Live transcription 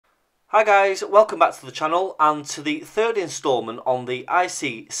Hi guys, welcome back to the channel and to the third instalment on the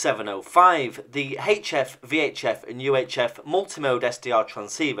IC-705, the HF, VHF and UHF multimode SDR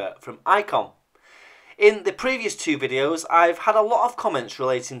transceiver from ICOM. In the previous two videos I've had a lot of comments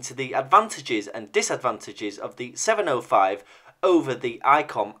relating to the advantages and disadvantages of the 705 over the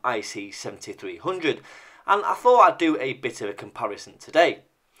ICOM IC-7300, and I thought I'd do a bit of a comparison today.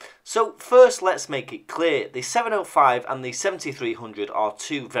 So first, let's make it clear, the 705 and the 7300 are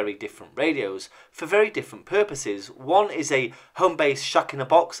two very different radios for very different purposes. One is a home-based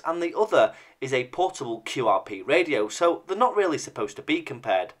shack-in-a-box and the other is a portable QRP radio, so they're not really supposed to be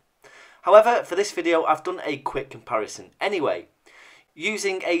compared. However, for this video I've done a quick comparison anyway.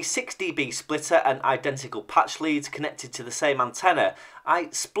 Using a 6 dB splitter and identical patch leads connected to the same antenna, I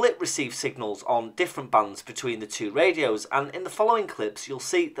split receive signals on different bands between the two radios, and in the following clips you'll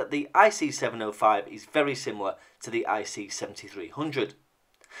see that the IC-705 is very similar to the IC-7300.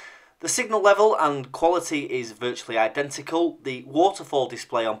 The signal level and quality is virtually identical, the waterfall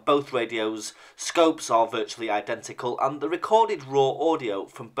display on both radios, scopes are virtually identical, and the recorded raw audio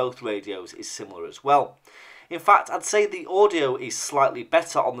from both radios is similar as well. In fact, I'd say the audio is slightly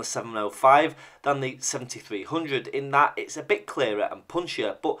better on the 705 than the 7300 in that it's a bit clearer and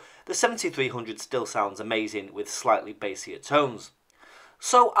punchier, but the 7300 still sounds amazing with slightly bassier tones.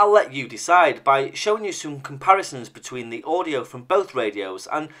 So I'll let you decide by showing you some comparisons between the audio from both radios,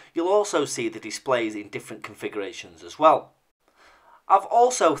 and you'll also see the displays in different configurations as well. I've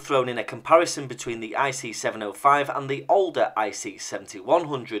also thrown in a comparison between the IC-705 and the older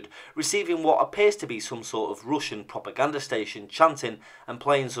IC-7100, receiving what appears to be some sort of Russian propaganda station chanting and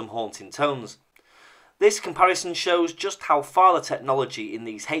playing some haunting tones. This comparison shows just how far the technology in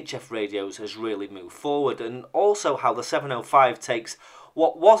these HF radios has really moved forward, and also how the 705 takes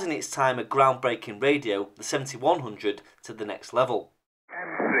what was in its time a groundbreaking radio, the 7100, to the next level.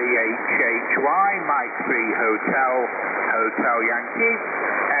 M3HHY, Mike 3 Hotel Yankee,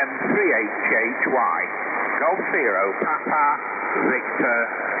 M3HHY, Golf 0 Papa Victor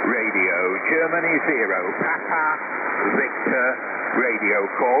Radio, Germany 0 Papa Victor Radio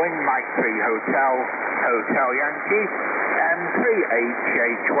calling, Mike 3 Hotel Yankee,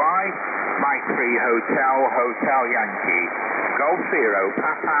 M3HHY, Mike 3 Hotel Yankee, Golf 0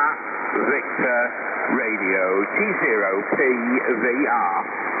 Papa Victor Radio, G0PVR,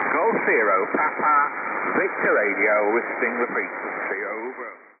 Golf 0 Papa Victor Radio, listing the frequency, over.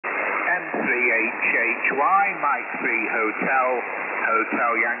 M3HHY, Mike 3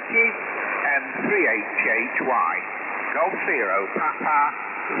 Hotel Yankee, M3HHY, Golf 0 Papa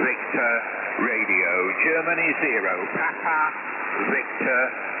Victor Radio, Germany 0 Papa Victor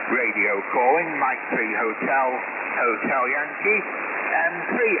Radio calling, Mike 3 Hotel Yankee,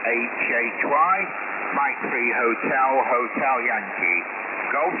 M3HHY, Mike 3 Hotel Yankee,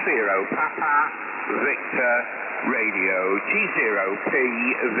 Golf 0 Papa Victor Radio,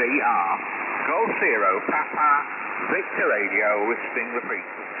 G0PVR, Golf 0 Papa Victor Radio, listing the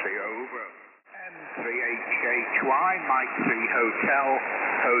frequency, over. M3HHY, Mike 3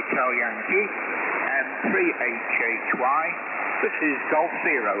 Hotel Yankee, M3HHY, this is Golf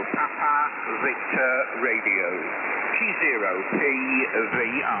 0 Papa Victor Radio,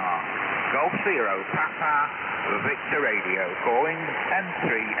 G0PVR, Golf 0 Papa Victor Radio calling,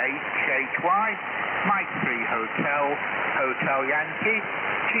 M3HHY, Mike 3 Hotel Yankee,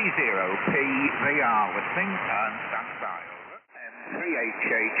 G0PVR, listening and stand by, over.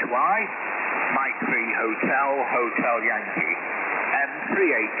 M3HHY, Mike 3 Hotel Yankee,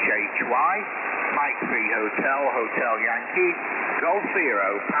 M3HHY, Mike 3 Hotel Yankee, Golf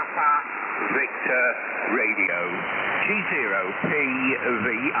 0 Papa Victor Radio,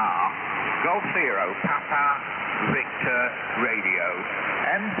 G0PVR, Golf 0 Papa Victor Radio,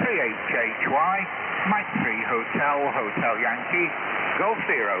 M3HHY, Mike 3 Hotel Yankee, Golf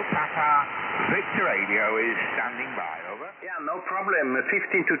 0 Papa Victor Radio is standing by, over. Yeah, no problem.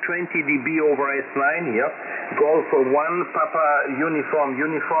 15 to 20 dB over S9 here. Golf 1 Papa Uniform.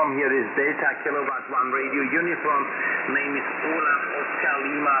 Here is Delta Kilowatt 1 Radio Uniform. Name is Olaf Oscar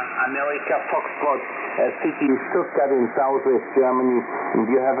Lima, America Foxtrot, city Stuttgart in southwest Germany. And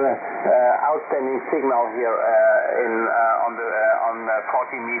you have a outstanding signal here on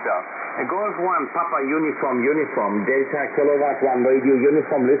 40 meter. Golf 1 Papa Uniform. Delta Kilowatt 1 Radio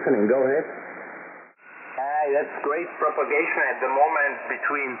Uniform. Listening. Go ahead. That's great propagation at the moment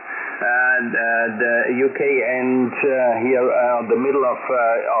between the UK and here the middle of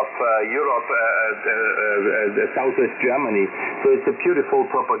Europe, southwest Germany. So it's a beautiful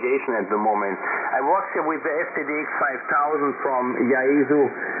propagation at the moment. I work here with the FTDX 5000 from Yaesu.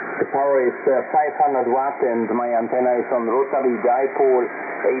 The power is 500 watt and my antenna is on rotary dipole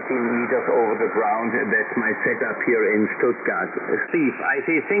 18 meters over the ground. That's my setup here in Stuttgart. Steve, I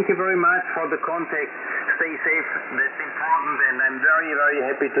say thank you very much for the contact. Stay safe, that's important, and I'm very, very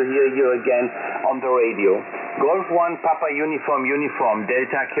happy to hear you again on the radio. Golf 1 Papa Uniform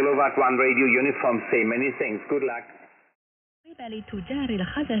Delta Kilowatt 1 radio uniform. Say many thanks. Good luck. قبل تجار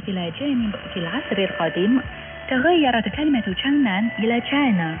الخزف الأجانب في العصر القديم تغيرت كلمة تشانان إلى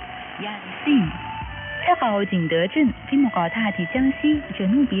تشاينا يعني الصين. تقع جندوجن في مقاطعة جانسي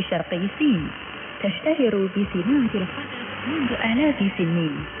جنوب شرقي الصين. تشتهر بصناعة الخزف منذ آلاف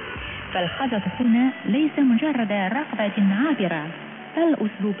السنين. فالخزف هنا ليس مجرد رغبة عابرة بل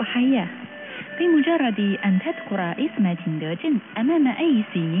أسلوب حياة. بمجرد أن تذكر اسم جندوجن أمام أي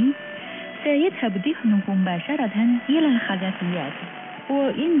صيني سيذهب ذهنه مباشرة إلى الخزفيات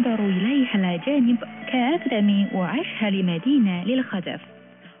وينظر إليها الأجانب كأقدم وأشهر مدينة للخزف.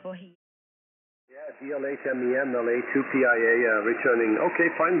 DLH-MEM, 2PIA returning. Okay,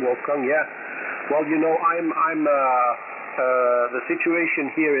 fine, Wolfgang, yeah. Well, you know, the situation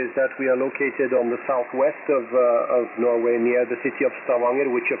here is that we are located on the southwest of Norway, near the city of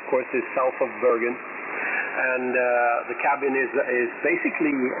Stavanger, which of course is south of Bergen. And the cabin is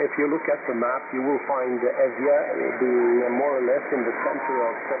basically, if you look at the map, you will find Evja being more or less in the center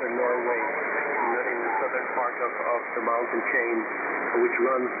of southern Norway, in the southern part of the mountain chain, which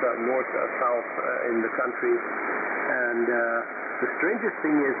runs north-south in the country. And the strangest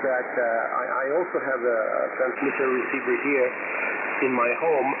thing is that I also have a transmitter receiver here in my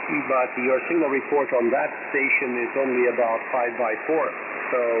home, but your signal report on that station is only about 5x4.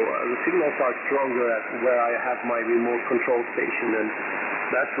 So the signals are stronger at where I have my remote control station, and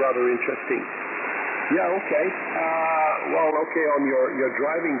that's rather interesting. Yeah, okay. Well, okay, on your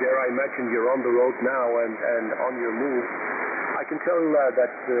driving there, I imagine you're on the road now and on your move. I can tell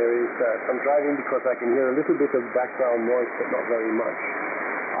that there is some driving because I can hear a little bit of background noise, but not very much.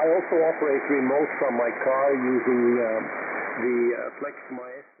 I also operate remote from my car using the Flex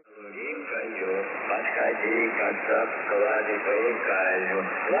Maestro.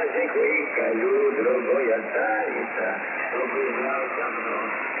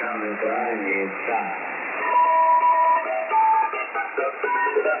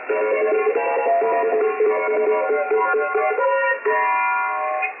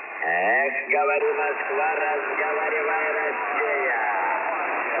 Говори, Москва, разговаривай, Россия.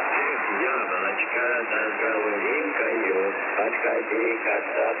 Яблочко за головенькою, подходи,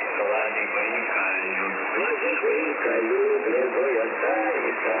 кацап, складывай-каю. Глазик-выкаю, грибой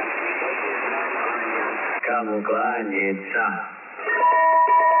останется, кому кланяется.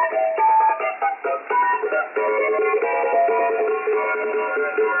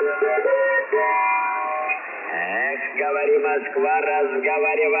 Говори, Москва,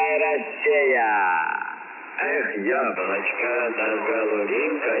 разговаривай, Россия. Эх, яблочко за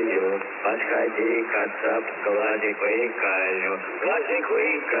головенькою, подходи, кацап, гладик выкаю. Глазик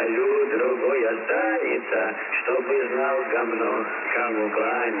выкаю, другой останется, чтобы знал гомно, кому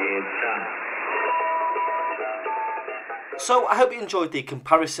кланяется. So I hope you enjoyed the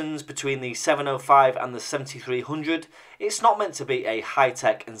comparisons between the 705 and the 7300. It's not meant to be a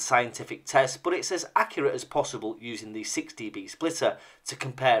high-tech and scientific test, but it's as accurate as possible using the 6 dB splitter to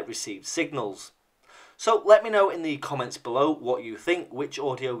compare received signals. So let me know in the comments below what you think, which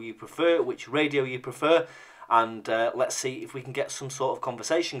audio you prefer, which radio you prefer, and let's see if we can get some sort of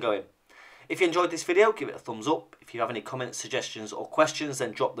conversation going. If you enjoyed this video, give it a thumbs up. If you have any comments, suggestions or questions,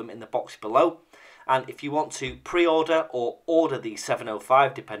 then drop them in the box below. And if you want to pre-order or order the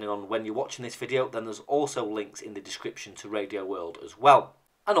 705, depending on when you're watching this video, then there's also links in the description to Radio World as well.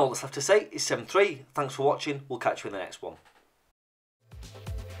 And all that's left to say is 7-3. Thanks for watching. We'll catch you in the next one.